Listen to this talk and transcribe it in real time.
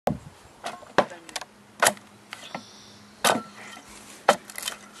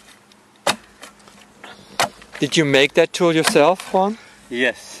Did you make that tool yourself, Juan?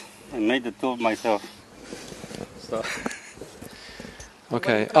 Yes, I made the tool myself. So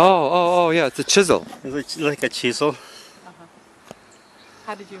Okay. Oh, yeah, it's a chisel. it's like a chisel.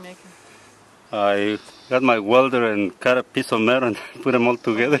 How did you make it? I got my welder and cut a piece of metal and put them all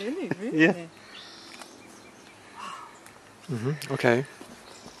together. Oh, really? Really? Yeah. Okay.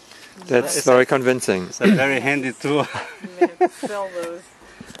 That's very convincing. It's a very handy tool. You made it sell those.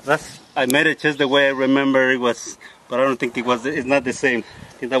 I made it just the way I remember it was, but I don't think it's not the same.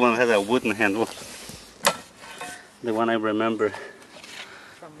 I think that one has a wooden handle. The one I remember.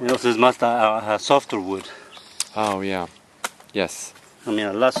 And also it's much a softer wood. Oh, yeah. Yes. I mean,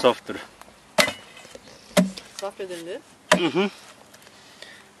 a lot softer. Softer than this? Mm-hmm.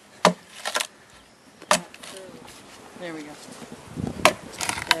 There we go.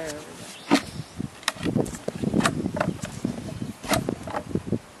 There we go.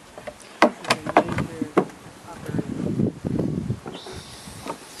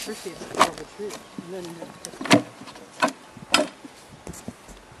 First you have to pull the tree, and then you have to